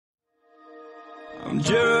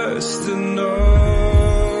just enough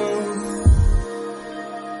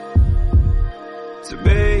to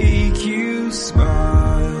make you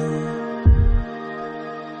smile,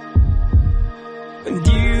 and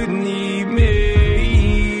you need me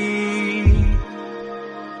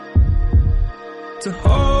to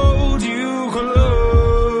hold you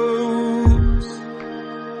close,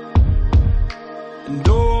 and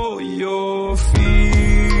all your fears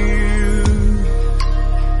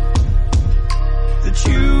that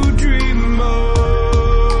you dream of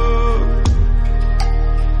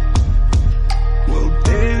will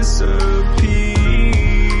disappear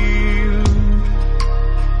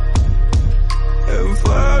and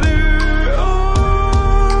flutter on.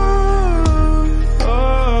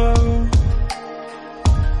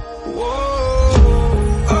 Whoa,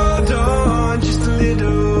 hold on just a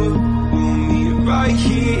little. We'll meet right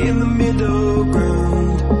here in the middle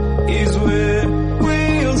ground is where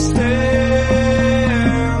we'll stand.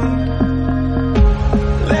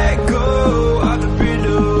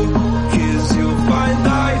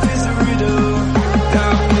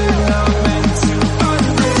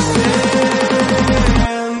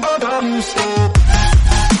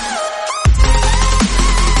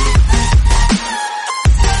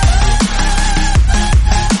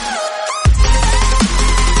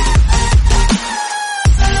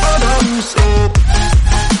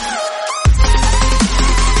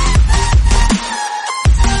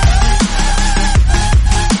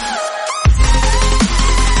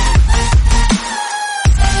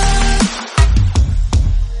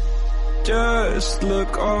 Just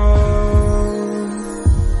look on,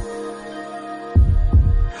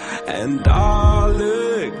 and I'll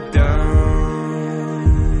look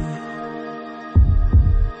down,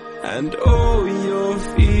 and all your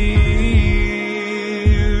fears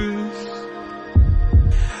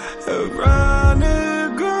have run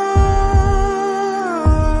aground.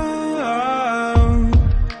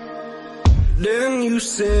 Then you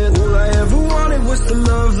said, all I ever wanted was to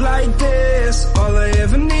love like this. All I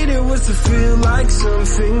ever needed was to feel like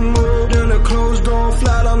something more than a closed door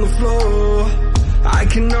flat on the floor. I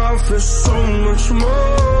can offer so much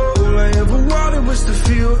more. All I ever wanted was to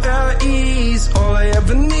feel at ease. All I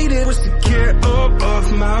ever needed was to get up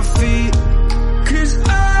off my feet. 'Cause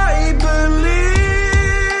I believe